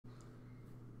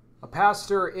A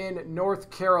pastor in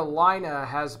North Carolina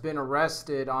has been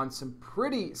arrested on some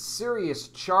pretty serious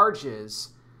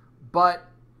charges, but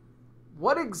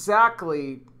what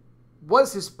exactly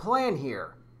was his plan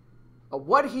here?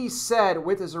 What he said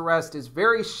with his arrest is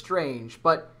very strange,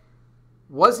 but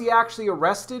was he actually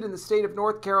arrested in the state of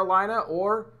North Carolina,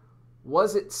 or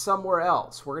was it somewhere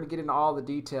else? We're going to get into all the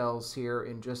details here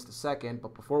in just a second,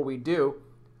 but before we do,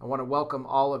 I want to welcome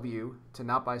all of you to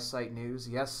Not By Sight News.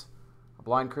 Yes, a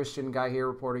blind Christian guy here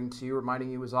reporting to you,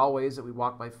 reminding you as always that we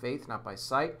walk by faith, not by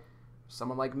sight. For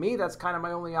someone like me, that's kind of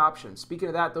my only option. Speaking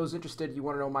of that, those interested, you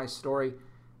want to know my story.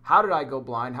 How did I go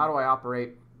blind? How do I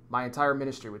operate my entire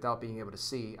ministry without being able to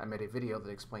see? I made a video that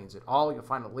explains it all. You'll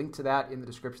find a link to that in the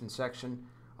description section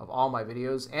of all my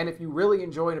videos. And if you really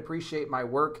enjoy and appreciate my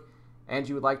work and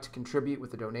you would like to contribute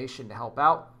with a donation to help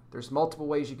out, there's multiple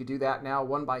ways you could do that now.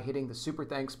 One, by hitting the super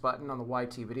thanks button on the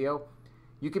YT video.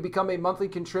 You can become a monthly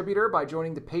contributor by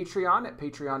joining the Patreon at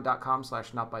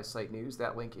patreon.com/notbysightnews.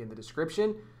 That link in the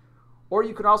description. Or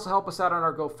you can also help us out on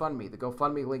our GoFundMe. The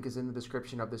GoFundMe link is in the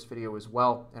description of this video as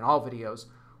well, and all videos.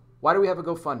 Why do we have a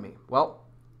GoFundMe? Well,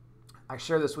 I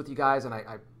share this with you guys, and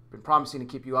I've been promising to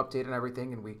keep you updated on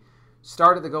everything, and we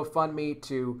started the GoFundMe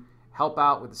to help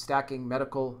out with the stacking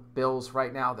medical bills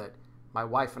right now that my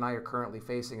wife and I are currently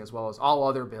facing, as well as all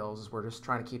other bills, as we're just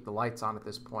trying to keep the lights on at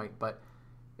this point. But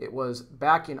it was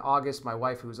back in August, my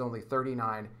wife, who was only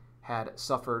 39, had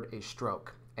suffered a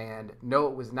stroke. And no,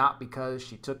 it was not because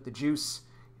she took the juice.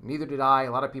 Neither did I.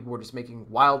 A lot of people were just making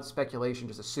wild speculation,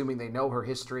 just assuming they know her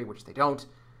history, which they don't.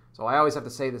 So I always have to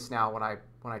say this now when I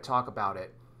talk about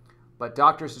it. But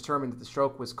doctors determined that the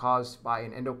stroke was caused by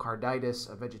an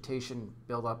endocarditis, a vegetation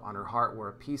buildup on her heart where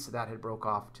a piece of that had broke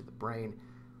off to the brain,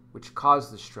 which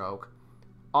caused the stroke.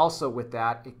 Also with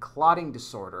that, a clotting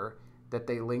disorder that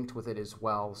they linked with it as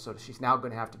well. So she's now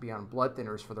going to have to be on blood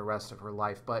thinners for the rest of her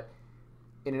life. But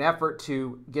in an effort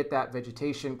to get that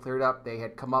vegetation cleared up, they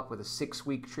had come up with a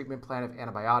 6-week treatment plan of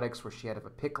antibiotics where she had to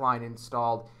have a PICC line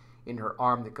installed in her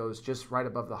arm that goes just right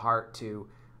above the heart to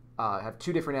have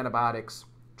 2 different antibiotics,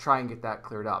 try and get that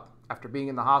cleared up. After being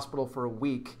in the hospital for a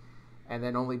week and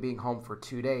then only being home for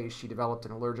 2 days, she developed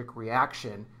an allergic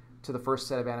reaction to the first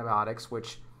set of antibiotics,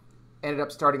 which ended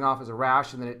up starting off as a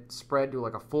rash, and then it spread to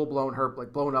like a full-blown herb,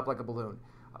 like blown up like a balloon,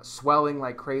 swelling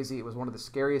like crazy. It was one of the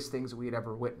scariest things we had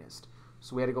ever witnessed.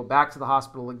 So we had to go back to the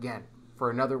hospital again for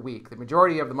another week. The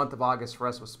majority of the month of August for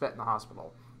us was spent in the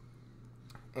hospital.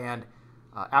 And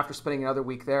after spending another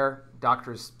week there,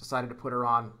 doctors decided to put her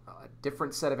on a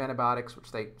different set of antibiotics,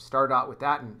 which they started out with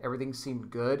that, and everything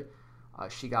seemed good.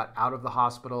 She got out of the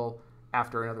hospital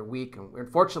after another week, and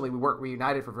unfortunately we weren't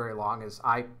reunited for very long, as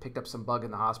I picked up some bug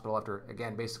in the hospital after,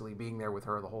 again, basically being there with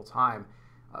her the whole time.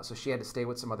 So she had to stay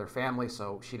with some other family,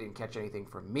 so she didn't catch anything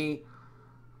from me.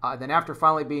 Then after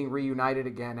finally being reunited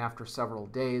again after several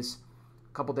days,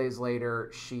 a couple days later,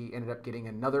 she ended up getting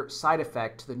another side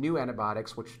effect to the new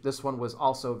antibiotics, which this one was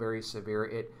also very severe.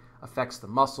 It affects the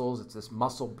muscles. It's this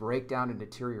muscle breakdown and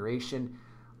deterioration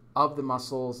of the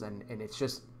muscles, and it's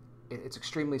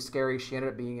extremely scary. She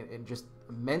ended up being in just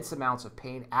immense amounts of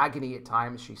pain, agony at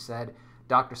times, she said.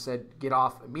 Doctor said, get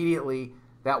off immediately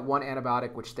that one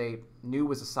antibiotic, which they knew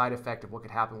was a side effect of what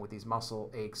could happen with these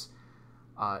muscle aches.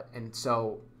 And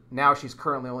so now she's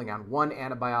currently only on one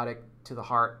antibiotic to the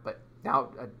heart, but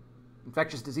now an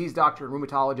infectious disease doctor and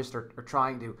rheumatologist are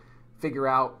trying to figure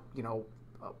out,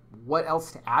 what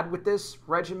else to add with this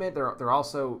regimen. They're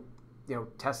also,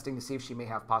 testing to see if she may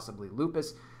have possibly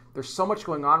lupus. There's so much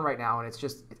going on right now, and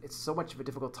it's so much of a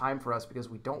difficult time for us because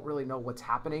we don't really know what's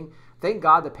happening. Thank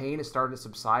God the pain has started to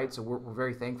subside, so we're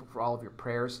very thankful for all of your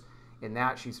prayers in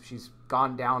that. She's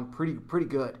gone down pretty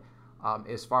good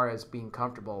as far as being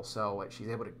comfortable, so she's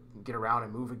able to get around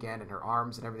and move again in her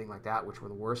arms and everything like that, which were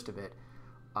the worst of it.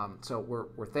 So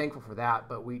we're thankful for that,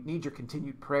 but we need your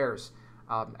continued prayers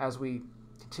as we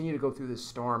continue to go through this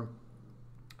storm.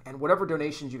 And whatever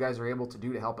donations you guys are able to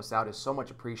do to help us out is so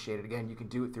much appreciated. Again, you can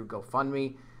do it through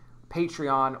GoFundMe,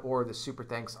 Patreon, or the Super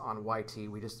Thanks on YT.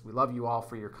 We love you all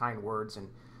for your kind words and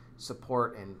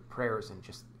support and prayers, and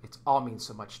it all means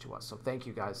so much to us. So thank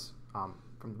you guys from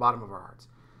the bottom of our hearts.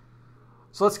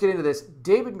 So let's get into this.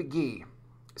 David McGee,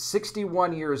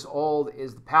 61 years old,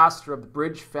 is the pastor of the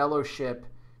Bridge Fellowship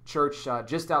Church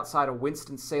just outside of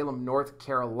Winston-Salem, North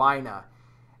Carolina.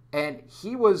 And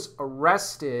he was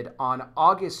arrested on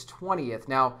August 20th.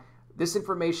 Now, this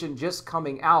information just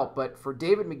coming out, but for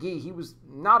David McGee, he was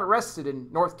not arrested in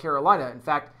North Carolina. In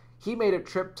fact, he made a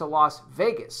trip to Las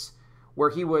Vegas, where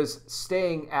he was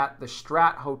staying at the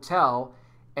Strat Hotel.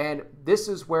 And this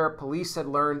is where police had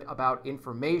learned about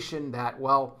information that,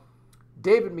 well,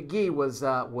 David McGee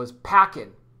was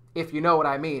packing if you know what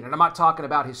I mean. And I'm not talking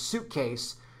about his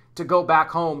suitcase to go back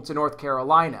home to North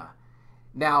Carolina.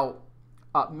 Now,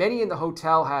 many in the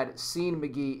hotel had seen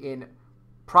McGee in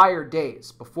prior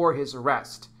days before his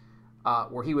arrest,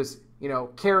 where he was,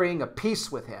 carrying a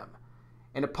piece with him.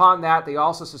 And upon that, they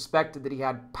also suspected that he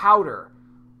had powder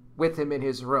with him in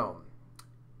his room,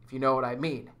 if you know what I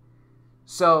mean.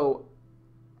 So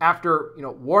after,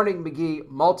 warning McGee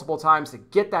multiple times to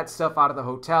get that stuff out of the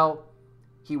hotel,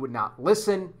 he would not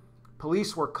listen.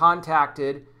 Police were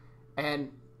contacted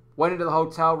and went into the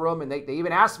hotel room, and they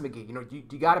even asked McGee,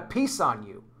 you got a piece on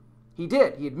you? He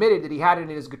did. He admitted that he had it in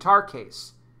his guitar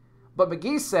case. But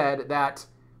McGee said that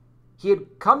he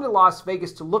had come to Las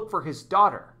Vegas to look for his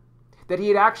daughter, that he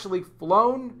had actually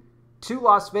flown to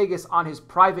Las Vegas on his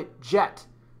private jet.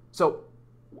 So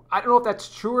I don't know if that's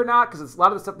true or not, because a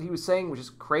lot of the stuff that he was saying was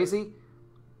just crazy.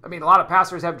 I mean, a lot of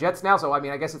pastors have jets now, so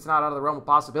I guess it's not out of the realm of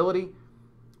possibility.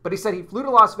 But he said he flew to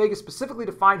Las Vegas specifically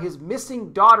to find his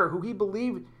missing daughter, who he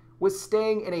believed was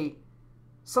staying in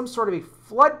some sort of a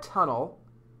flood tunnel.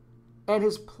 And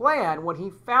his plan, when he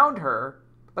found her,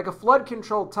 like a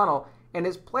flood-controlled tunnel, and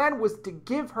his plan was to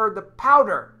give her the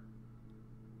powder.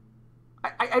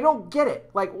 I don't get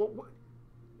it. Like,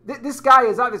 this guy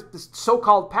is, this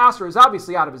so-called pastor is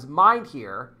obviously out of his mind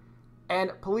here.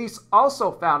 And police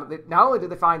also found that not only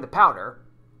did they find the powder,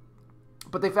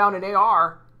 but they found an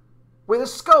AR with a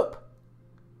scope.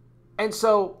 And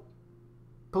so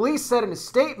police said in a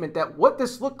statement that what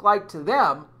this looked like to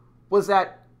them was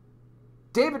that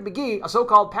David McGee, a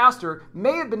so-called pastor,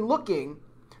 may have been looking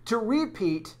to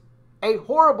repeat a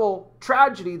horrible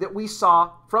tragedy that we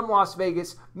saw from Las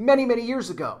Vegas many, many years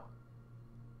ago.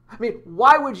 I mean,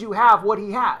 why would you have what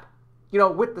he had,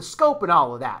 with the scope and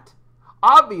all of that?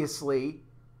 Obviously,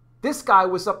 this guy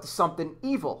was up to something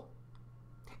evil.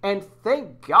 And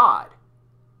thank God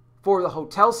for the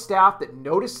hotel staff that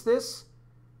noticed this,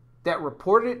 that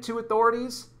reported it to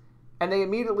authorities, and they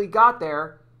immediately got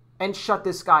there and shut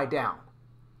this guy down.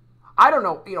 I don't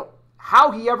know,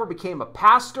 how he ever became a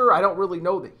pastor. I don't really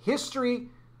know the history.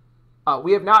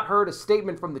 We have not heard a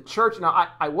statement from the church. Now,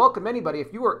 I welcome anybody.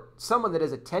 If you are someone that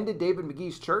has attended David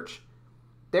McGee's church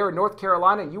there in North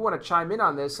Carolina and you want to chime in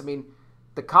on this,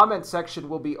 the comment section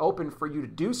will be open for you to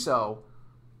do so.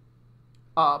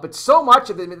 But so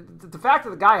much of it, the fact that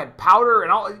the guy had powder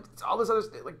and all this other,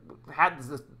 had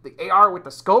the AR with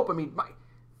the scope,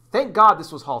 thank God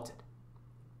this was halted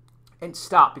and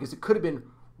stopped, because it could have been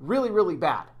really, really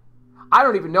bad. I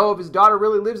don't even know if his daughter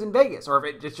really lives in Vegas, or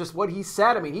if it's just what he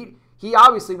said. He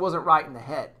obviously wasn't right in the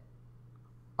head.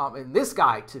 And this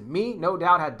guy, to me, no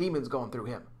doubt had demons going through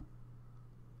him.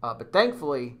 But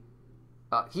thankfully,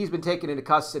 he's been taken into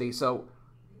custody. So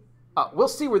we'll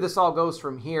see where this all goes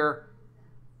from here.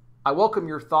 I welcome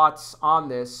your thoughts on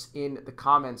this in the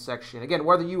comments section. Again,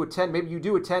 whether you attend, maybe you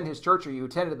do attend his church or you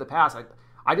attended in the past.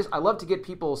 I love to get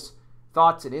people's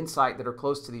thoughts and insight that are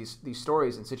close to these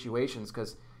stories and situations,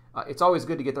 because it's always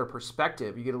good to get their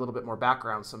perspective. You get a little bit more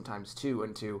background sometimes too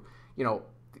into,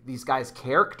 these guys'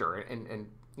 character and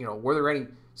were there any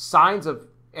signs of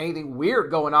anything weird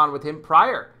going on with him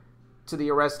prior to the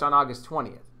arrest on August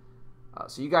 20th.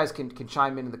 So you guys can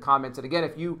chime in the comments. And again,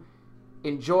 if you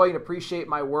enjoy and appreciate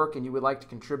my work and you would like to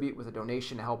contribute with a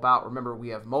donation to help out, remember we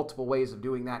have multiple ways of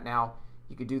doing that now.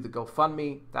 You could do the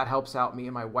GoFundMe. That helps out me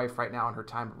and my wife right now in her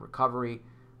time of recovery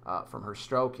from her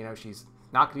stroke. She's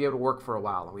not going to be able to work for a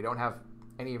while, and we don't have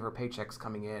any of her paychecks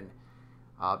coming in.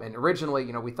 And originally,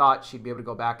 we thought she'd be able to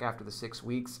go back after the 6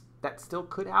 weeks. That still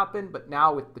could happen, but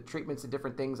now with the treatments and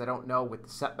different things, I don't know. With the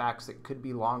setbacks, it could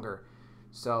be longer.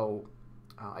 So,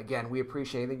 again, we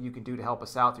appreciate anything you can do to help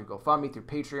us out through GoFundMe, through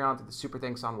Patreon, through the Super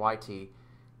Thanks on YT.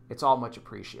 It's all much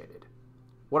appreciated.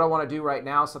 What I want to do right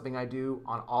now, something I do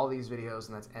on all these videos,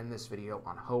 and that's end this video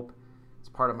on hope. It's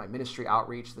part of my ministry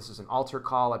outreach. This is an altar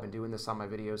call. I've been doing this on my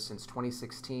videos since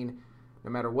 2016. No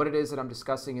matter what it is that I'm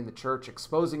discussing in the church,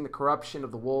 exposing the corruption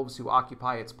of the wolves who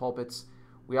occupy its pulpits,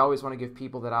 we always want to give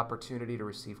people that opportunity to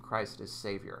receive Christ as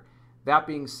Savior. That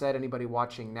being said, anybody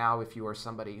watching now, if you are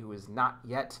somebody who has not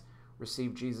yet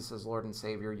received Jesus as Lord and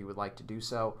Savior, you would like to do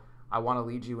so, I want to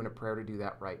lead you in a prayer to do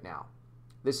that right now.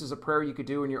 This is a prayer you could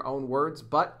do in your own words,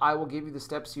 but I will give you the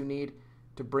steps you need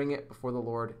to bring it before the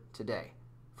Lord today.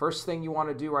 First thing you want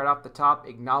to do right off the top,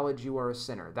 acknowledge you are a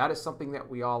sinner. That is something that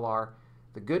we all are.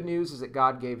 The good news is that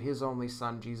God gave his only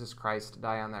Son, Jesus Christ, to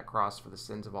die on that cross for the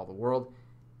sins of all the world,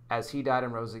 as he died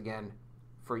and rose again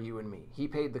for you and me. He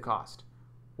paid the cost.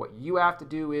 What you have to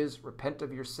do is repent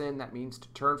of your sin. That means to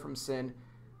turn from sin,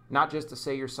 not just to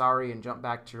say you're sorry and jump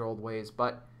back to your old ways,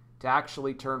 but to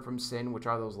actually turn from sin, which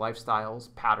are those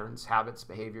lifestyles, patterns, habits,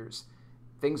 behaviors,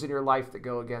 things in your life that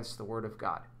go against the Word of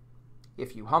God.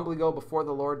 If you humbly go before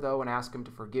the Lord, though, and ask him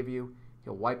to forgive you,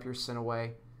 he'll wipe your sin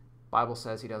away. The Bible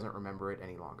says he doesn't remember it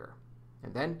any longer.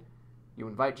 And then you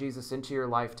invite Jesus into your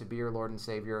life to be your Lord and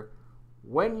Savior.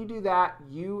 When you do that,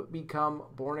 you become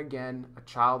born again, a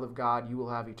child of God. You will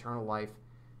have eternal life.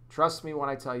 Trust me when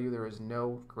I tell you there is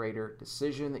no greater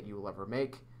decision that you will ever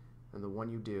make than the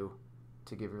one you do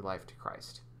to give your life to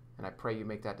Christ. And I pray you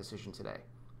make that decision today.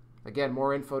 Again,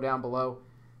 more info down below.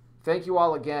 Thank you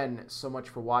all again so much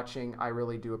for watching. I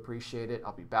really do appreciate it.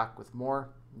 I'll be back with more.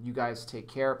 You guys take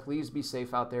care. Please be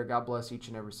safe out there. God bless each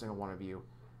and every single one of you.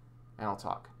 And I'll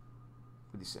talk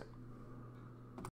with you soon.